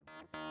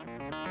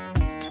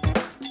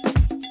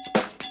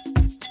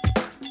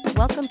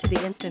Welcome to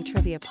the Instant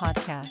Trivia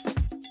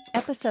Podcast,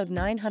 episode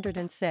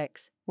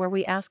 906, where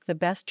we ask the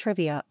best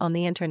trivia on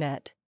the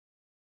internet.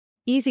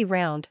 Easy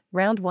round,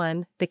 round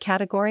 1, the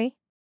category?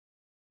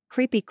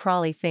 Creepy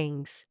crawly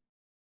things.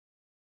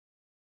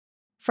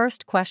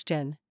 First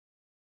question.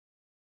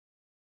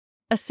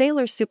 A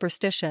sailor's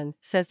superstition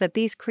says that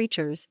these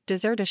creatures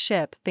desert a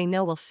ship they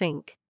know will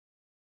sink.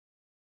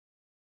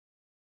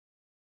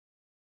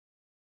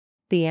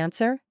 The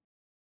answer?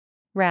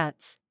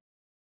 Rats.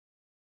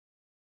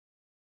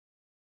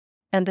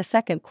 And the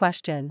second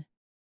question.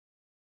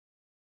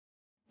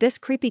 This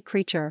creepy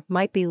creature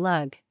might be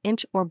lug,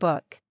 inch or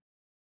book.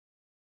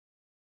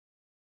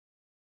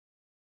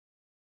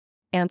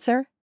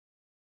 Answer?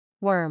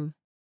 Worm.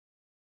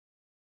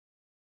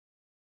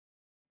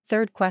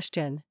 Third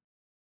question.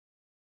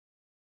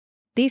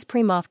 These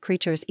pre-moth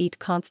creatures eat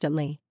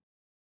constantly.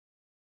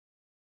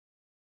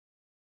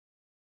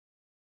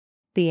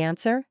 The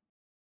answer?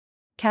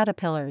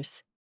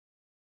 Caterpillars.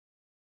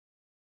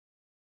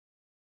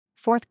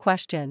 Fourth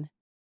question.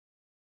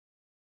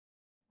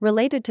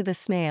 Related to the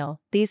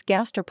snail, these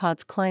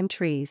gastropods climb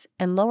trees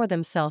and lower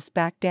themselves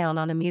back down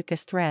on a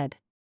mucus thread.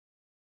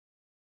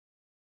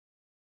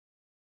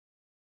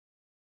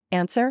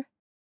 Answer?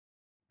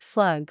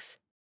 Slugs.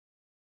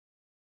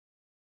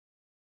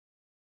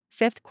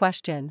 Fifth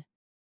question.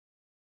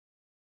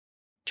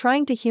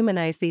 Trying to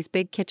humanize these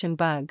big kitchen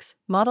bugs,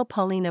 model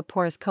Paulina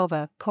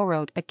Poroskova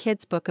co-wrote a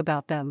kid's book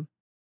about them.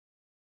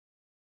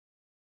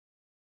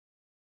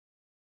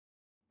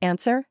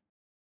 Answer?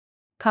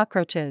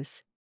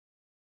 Cockroaches.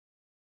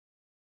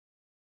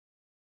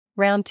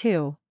 Round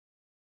 2.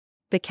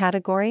 The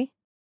category?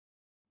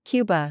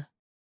 Cuba.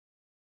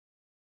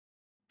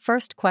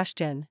 First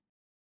question.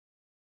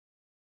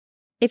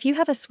 If you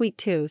have a sweet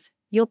tooth,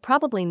 you'll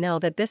probably know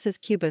that this is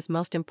Cuba's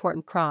most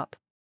important crop.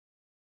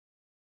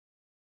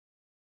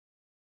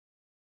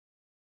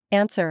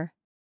 Answer?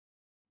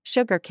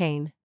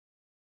 Sugarcane.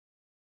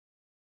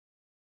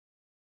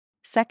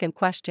 Second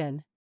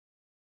question.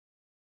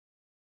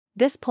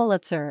 This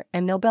Pulitzer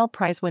and Nobel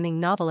Prize-winning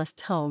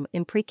novelist's home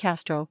in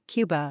Pre-Castro,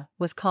 Cuba,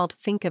 was called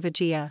Finca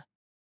Vigía.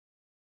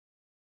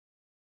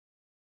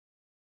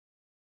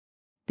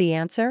 The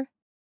answer?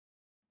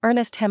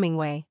 Ernest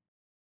Hemingway.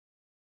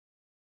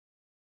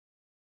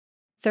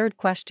 Third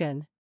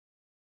question.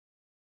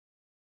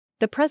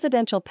 The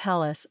presidential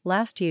palace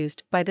last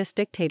used by this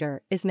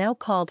dictator is now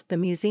called the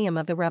Museum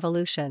of the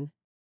Revolution.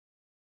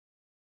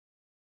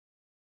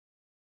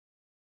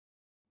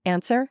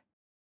 Answer?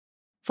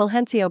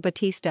 Fulgencio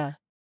Batista.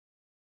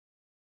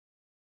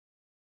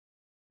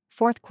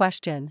 Fourth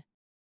question.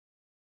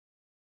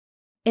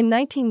 In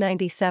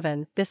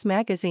 1997, this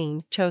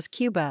magazine chose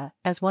Cuba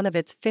as one of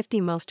its 50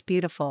 most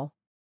beautiful.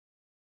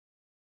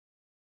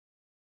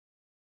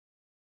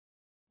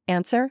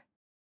 Answer?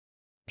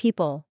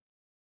 People.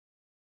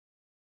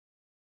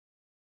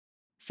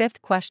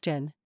 Fifth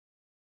question.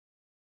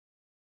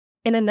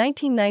 In a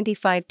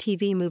 1995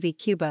 TV movie,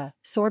 Cuba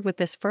soared with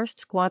this first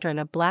squadron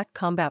of black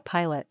combat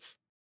pilots.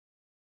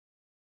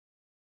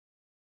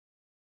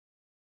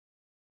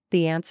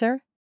 The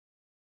answer?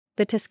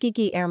 The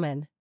Tuskegee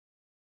Airmen.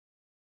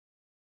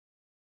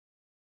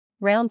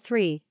 Round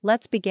 3,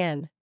 let's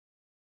begin.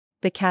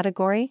 The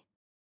category?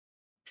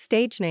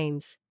 Stage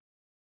names.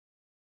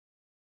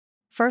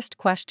 First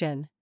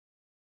question.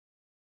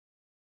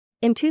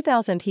 In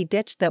 2000 he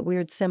ditched that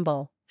weird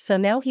symbol, so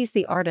now he's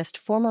the artist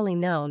formerly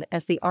known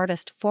as the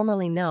artist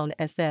formerly known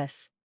as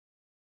this.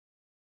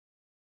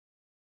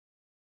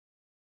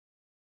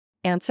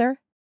 Answer?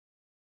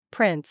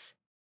 Prince.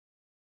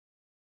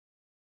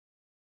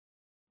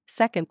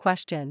 Second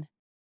question.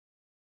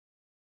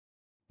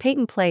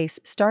 Peyton Place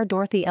star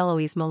Dorothy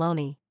Eloise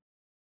Maloney.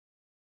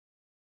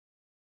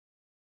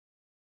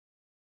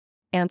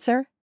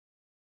 Answer?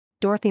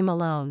 Dorothy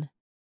Malone.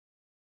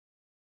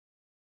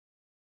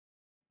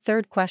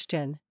 Third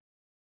question.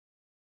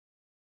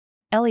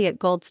 Elliot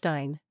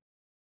Goldstein.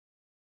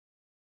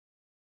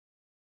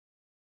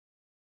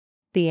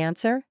 The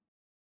answer?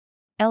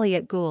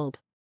 Elliot Gould.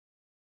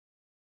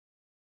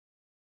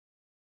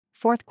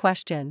 Fourth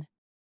question.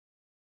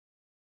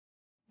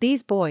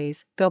 These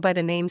boys go by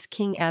the names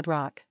King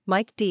Adrock,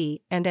 Mike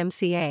D, and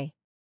MCA.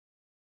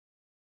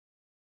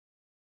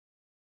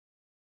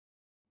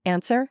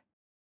 Answer?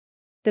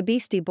 The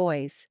Beastie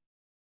Boys.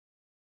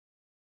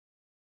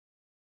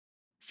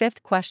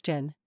 Fifth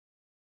question.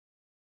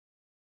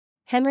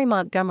 Henry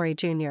Montgomery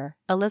Jr.,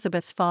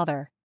 Elizabeth's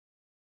father.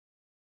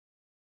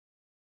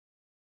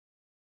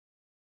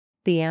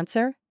 The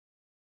answer?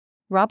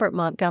 Robert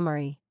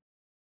Montgomery.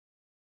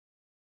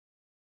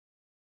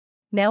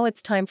 Now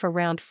it's time for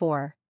round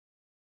 4.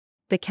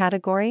 The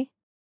category?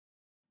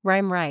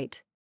 Rhyme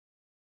right.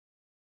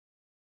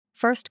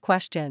 First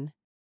question.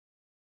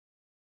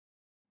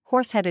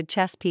 Horse-headed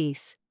chess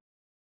piece.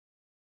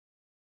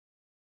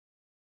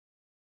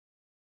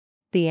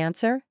 The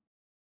answer?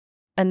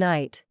 A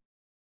knight.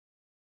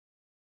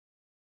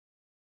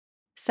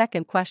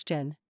 Second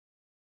question.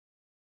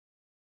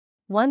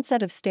 One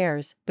set of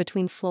stairs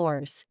between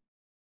floors.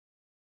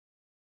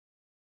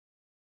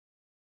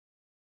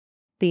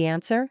 The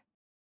answer?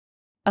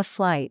 A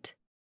flight.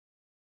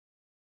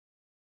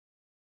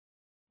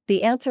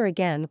 The answer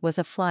again was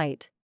a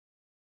flight.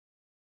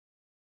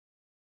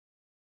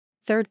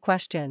 Third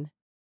question.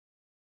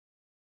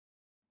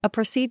 A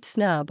perceived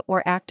snub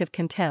or act of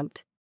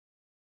contempt.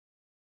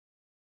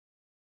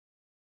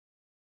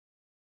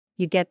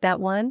 You get that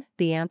one?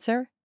 The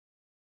answer?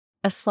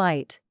 A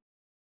slight.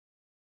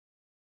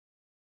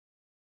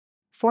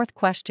 Fourth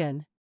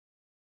question.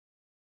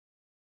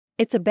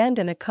 It's a bend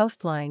in a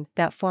coastline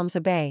that forms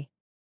a bay.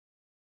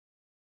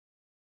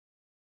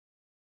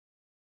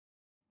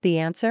 The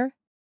answer?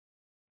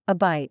 A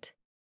bite.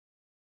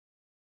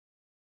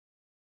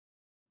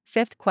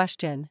 Fifth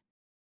question.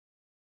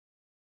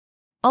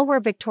 All where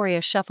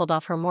Victoria shuffled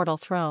off her mortal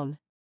throne.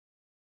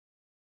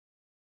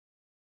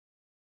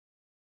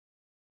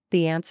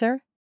 The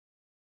answer?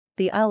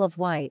 The Isle of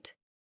Wight.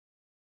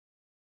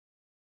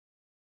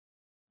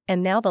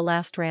 And now the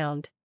last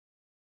round.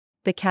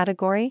 The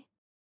category?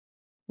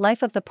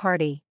 Life of the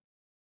party.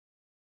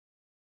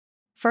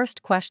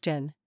 First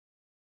question.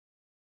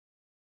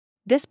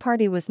 This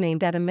party was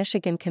named at a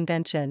Michigan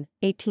convention,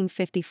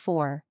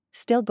 1854,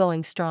 still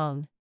going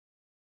strong.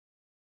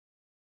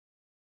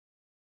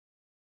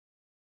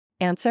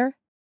 Answer?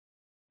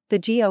 The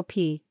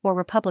GOP, or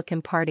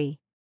Republican Party.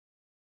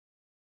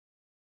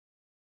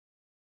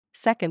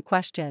 Second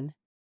question.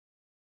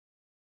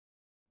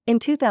 In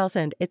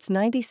 2000, its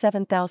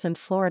 97,000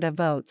 Florida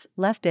votes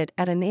left it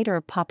at a nadir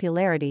of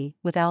popularity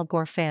with Al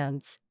Gore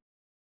fans.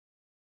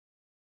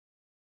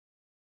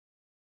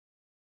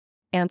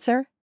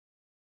 Answer?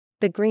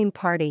 The Green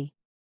Party.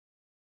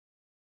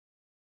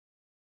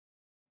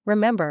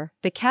 Remember,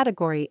 the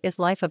category is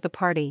Life of the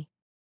Party.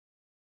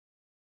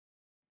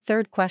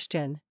 Third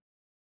question.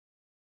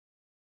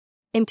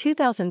 In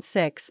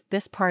 2006,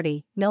 this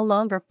party, no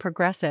longer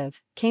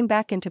progressive, came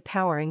back into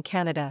power in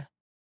Canada.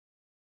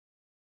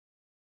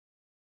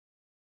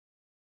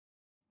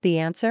 The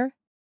answer?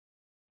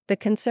 The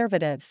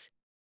Conservatives.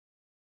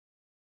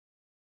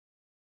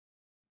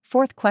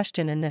 Fourth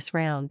question in this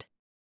round.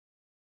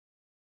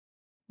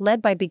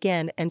 Led by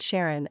Begin and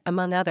Sharon,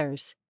 among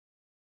others.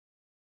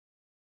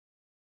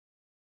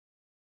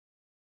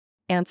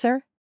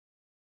 Answer?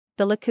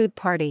 The Likud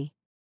Party.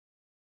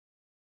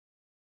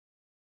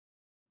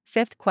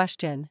 Fifth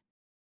question.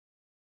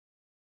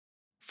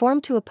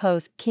 Formed to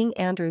oppose King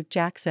Andrew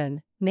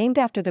Jackson, named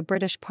after the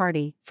British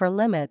Party for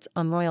limits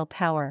on royal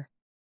power.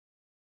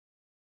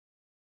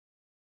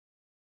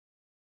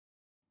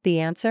 The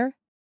answer?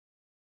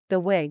 The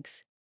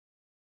Whigs.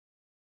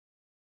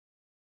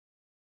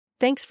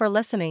 Thanks for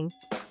listening.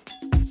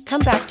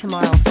 Come back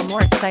tomorrow for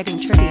more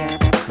exciting trivia.